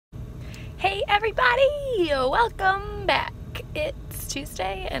Hey everybody! Welcome back. It's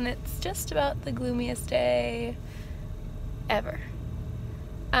Tuesday and it's just about the gloomiest day ever.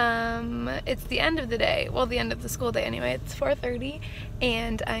 It's the end of the day, well the end of the school day anyway. It's 4:30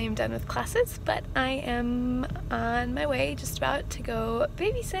 and I am done with classes, but I am on my way just about to go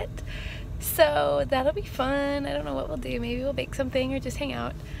babysit. So that'll be fun. I don't know what we'll do. Maybe we'll bake something or just hang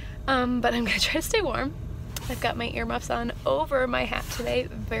out. But I'm gonna try to stay warm. I've got my earmuffs on over my hat today,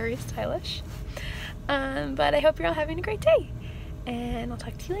 very stylish. But I hope you're all having a great day, and I'll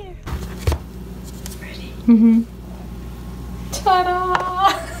talk to you later. Ready? Mm-hmm.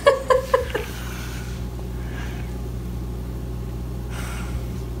 Ta-da!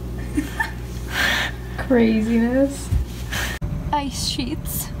 Craziness. Ice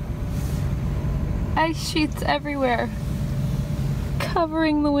sheets. Ice sheets everywhere,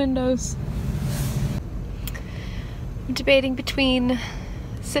 covering the windows. I'm debating between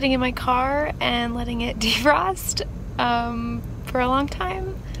sitting in my car and letting it defrost for a long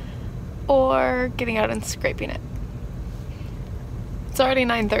time, or getting out and scraping it. It's already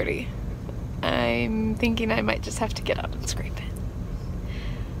 9:30. I'm thinking I might just have to get out and scrape it.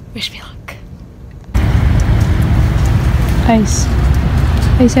 Wish me luck. Ice.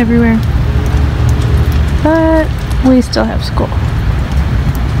 Ice everywhere. But we still have school.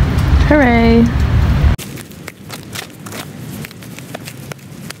 Hooray!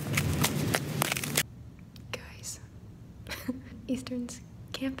 Eastern's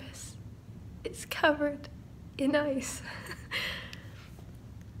campus is covered in ice.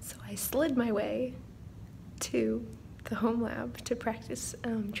 So I slid my way to the home lab to practice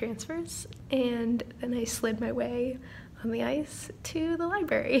transfers, and then I slid my way on the ice to the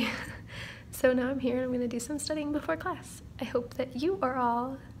library. So now I'm here and I'm going to do some studying before class. I hope that you are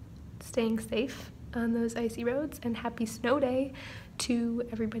all staying safe on those icy roads, and happy snow day to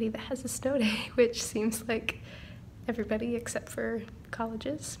everybody that has a snow day, which seems like everybody except for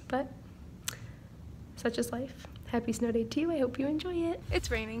colleges, but such is life. Happy snow day to you. I hope you enjoy it. It's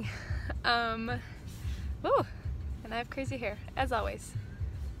raining. Whoa, and I have crazy hair, as always.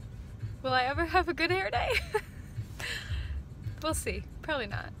 Will I ever have a good hair day? We'll see. Probably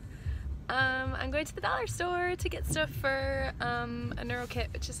not. I'm going to the dollar store to get stuff for a neuro kit,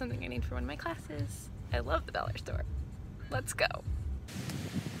 which is something I need for one of my classes. I love the dollar store. Let's go.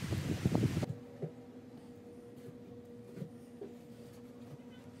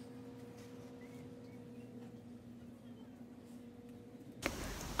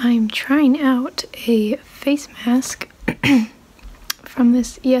 I'm trying out a face mask from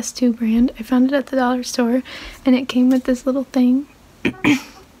this ES2 brand. I found it at the dollar store, and it came with this little thing that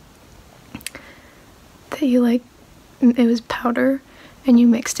you it was powder, and you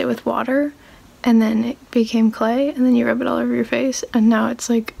mixed it with water, and then it became clay, and then you rub it all over your face, and now it's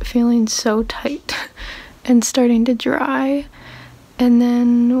like feeling so tight and starting to dry, and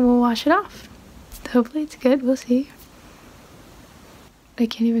then we'll wash it off. Hopefully it's good, we'll see. I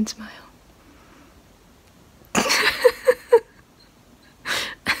can't even smile.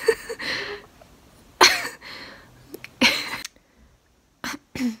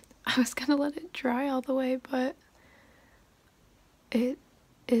 I was gonna let it dry all the way, but it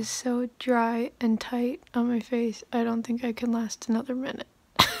is so dry and tight on my face, I don't think I can last another minute.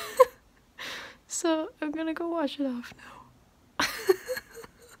 So I'm gonna go wash it off now.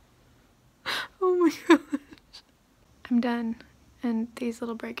 Oh my gosh. I'm done. And these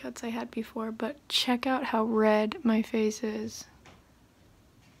little breakouts I had before, but check out how red my face is.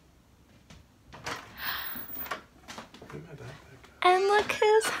 And look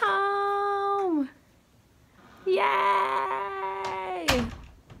who's home! Yay!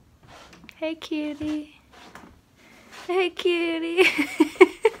 Hey cutie. Hey cutie.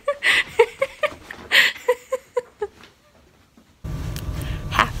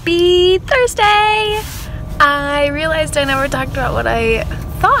 Happy Thursday! I realized I never talked about what I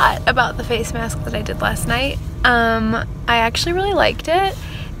thought about the face mask that I did last night. I actually really liked it.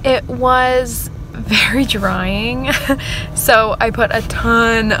 It was very drying, so I put a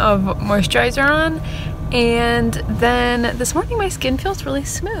ton of moisturizer on, and then this morning my skin feels really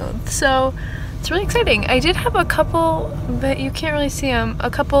smooth, so it's really exciting. I did have a couple, but you can't really see them, a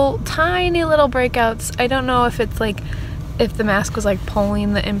couple tiny little breakouts. I don't know if it's like if the mask was like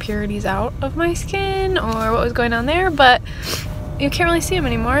pulling the impurities out of my skin or what was going on there, but you can't really see them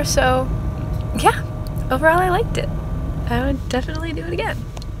anymore. So yeah, overall I liked it. I would definitely do it again.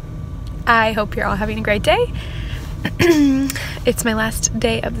 I hope you're all having a great day. It's my last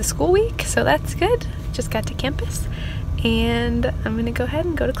day of the school week, so that's good. Just got to campus, and I'm gonna go ahead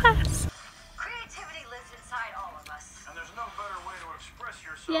and go to class. Creativity lives inside all of us. And there's no better way to express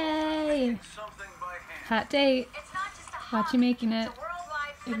yourself Yay! Hot date. Watch you making it.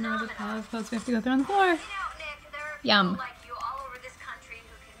 Ignore the pile of clothes we have to go through on the floor. Yum.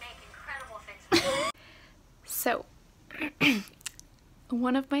 So,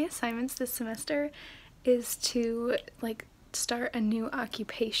 one of my assignments this semester is to like start a new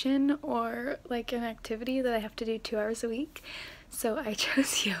occupation or like an activity that I have to do 2 hours a week. So I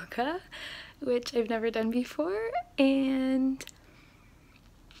chose yoga, which I've never done before, and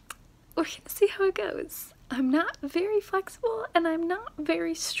we're gonna see how it goes. I'm not very flexible and I'm not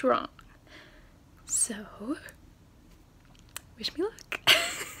very strong. So, wish me luck.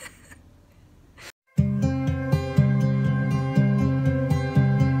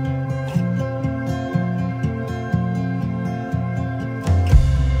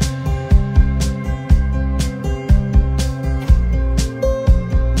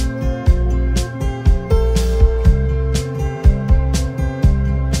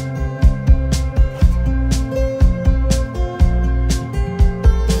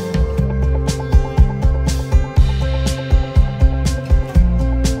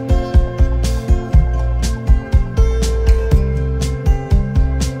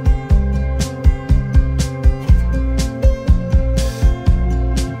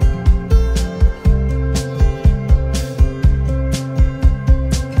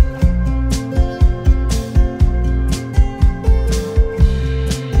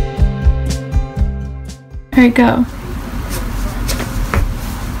 Alright, go.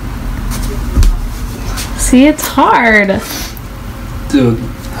 See, it's hard. Dude.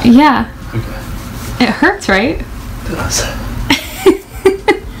 Yeah. Okay. It hurts, right? It does.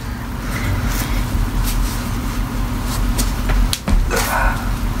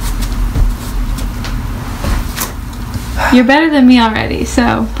 You're better than me already,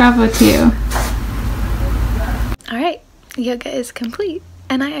 so bravo to you. Alright, yoga is complete.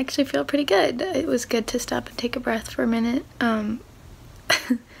 And I actually feel pretty good. It was good to stop and take a breath for a minute. I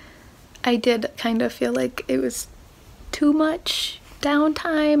did kind of feel like it was too much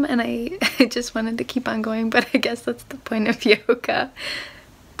downtime and I just wanted to keep on going, but I guess that's the point of yoga,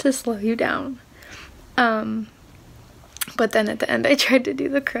 to slow you down. But then at the end I tried to do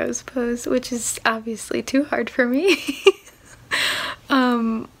the crow's pose, which is obviously too hard for me.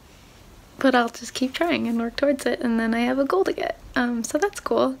 But I'll just keep trying and work towards it, and then I have a goal to get. So that's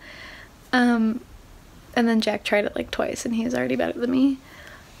cool. And then Jack tried it like twice and he was already better than me,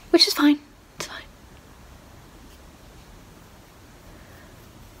 which is fine. It's fine.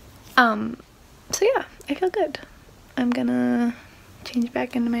 So yeah, I feel good. I'm gonna change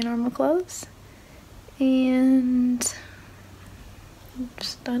back into my normal clothes and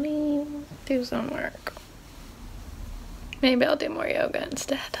study, do some work. Maybe I'll do more yoga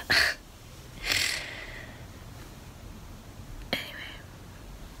instead.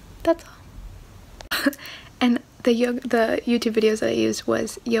 That's all. And the YouTube videos that I used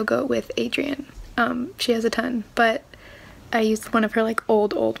was yoga with Adrienne. She has a ton, but I used one of her like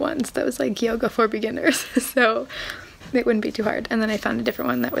old ones that was like yoga for beginners, so it wouldn't be too hard. And then I found a different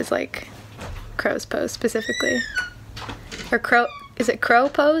one that was like crow's pose specifically, or crow. Is it crow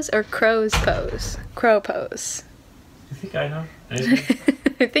pose or crow's pose? Crow pose. You think I know?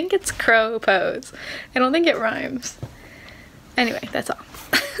 I think it's crow pose. I don't think it rhymes. Anyway, that's all.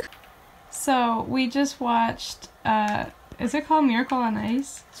 So we just watched, is it called Miracle on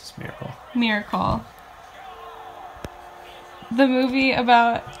Ice? It's just Miracle. Miracle. The movie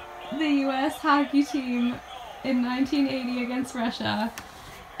about the US hockey team in 1980 against Russia.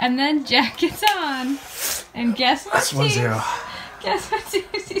 And then Jack gets on, and guess what That's 1-0. Guess what team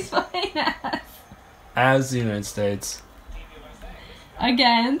he's playing as? As the United States.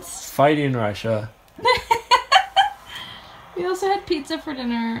 Against? Fighting Russia. We also had pizza for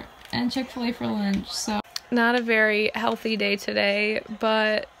dinner and Chick-fil-A for lunch, so not a very healthy day today,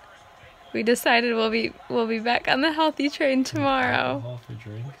 but we decided we'll be back on the healthy train tomorrow. Alcohol for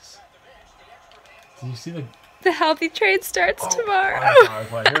drinks. Did you see the healthy train starts tomorrow?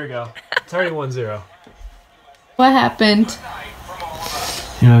 Right, here we go. It's already 1-0. What happened?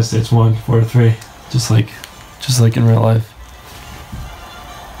 United States won 4-3. Just like in real life.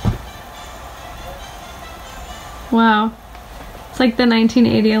 Wow. It's like the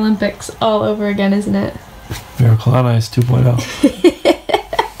 1980 Olympics all over again, isn't it? Miracle on Ice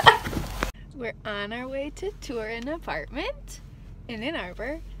 2.0. We're on our way to tour an apartment in Ann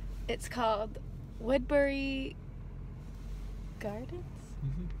Arbor. It's called Woodbury Gardens?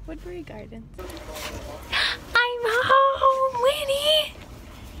 Woodbury Gardens. I'm home, Winnie!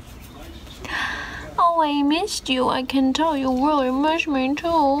 Oh, I missed you. I can tell you really missed me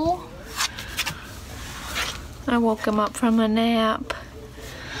too. I woke him up from a nap.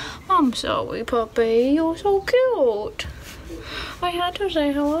 I'm sorry, puppy. You're so cute. I had to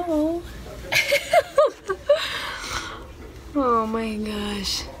say hello. Oh my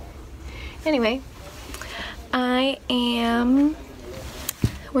gosh. Anyway, I am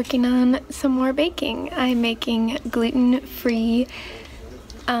working on some more baking. I'm making gluten-free,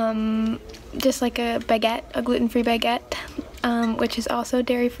 just like a baguette, a gluten-free baguette, which is also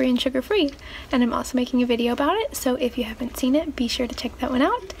dairy-free and sugar-free. And I'm also making a video about it, so if you haven't seen it, be sure to check that one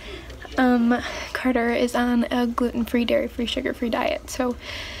out. Carter is on a gluten-free, dairy-free, sugar-free diet, so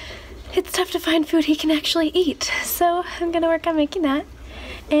it's tough to find food he can actually eat. So I'm gonna work on making that,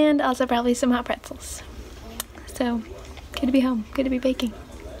 and also probably some hot pretzels. So, good to be home, good to be baking.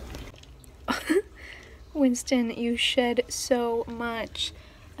 Winston, you shed so much.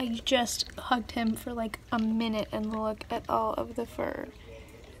 I just hugged him for like a minute and look at all of the fur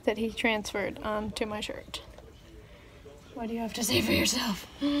that he transferred onto my shirt. What do you have to say for yourself?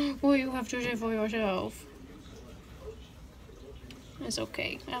 What do you have to say for yourself? It's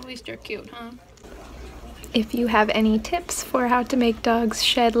okay. At least you're cute, huh? If you have any tips for how to make dogs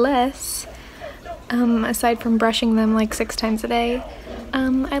shed less, aside from brushing them like 6 times a day,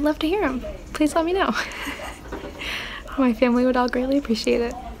 I'd love to hear them. Please let me know. My family would all greatly appreciate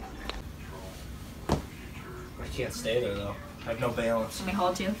it. I can't stay there though. I have no balance. Let me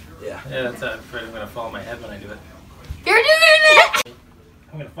hold you. Yeah. Yeah, that's I'm afraid I'm gonna fall on my head when I do it. You're doing it!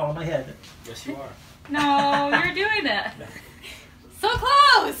 I'm gonna fall on my head. Yes, you are. No, you're doing it. So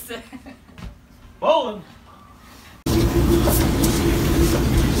close! Bowling!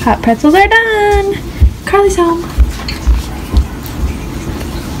 Hot pretzels are done! Carly's home.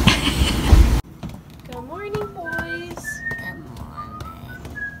 Good morning, boys. Good morning.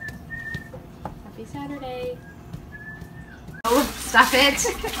 Happy Saturday. Oh, stop it.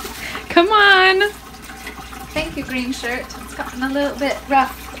 Come on. Thank you, green shirt. It's gotten a little bit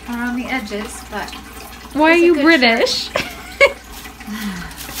rough around the edges, but... Why are it's a you good British?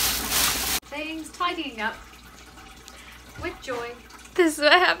 Things tidying up. With joy. This is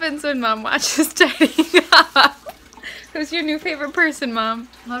what happens when Mom watches tidying up. Who's your new favorite person, Mom?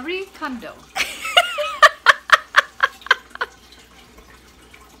 Marie Kondo.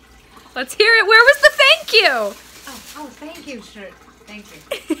 Let's hear it. Where was the thank you? Oh, thank you, shirt. Thank you.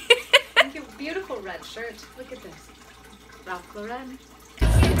 Thank you. Beautiful red shirt. Look at this. Ralph Lauren.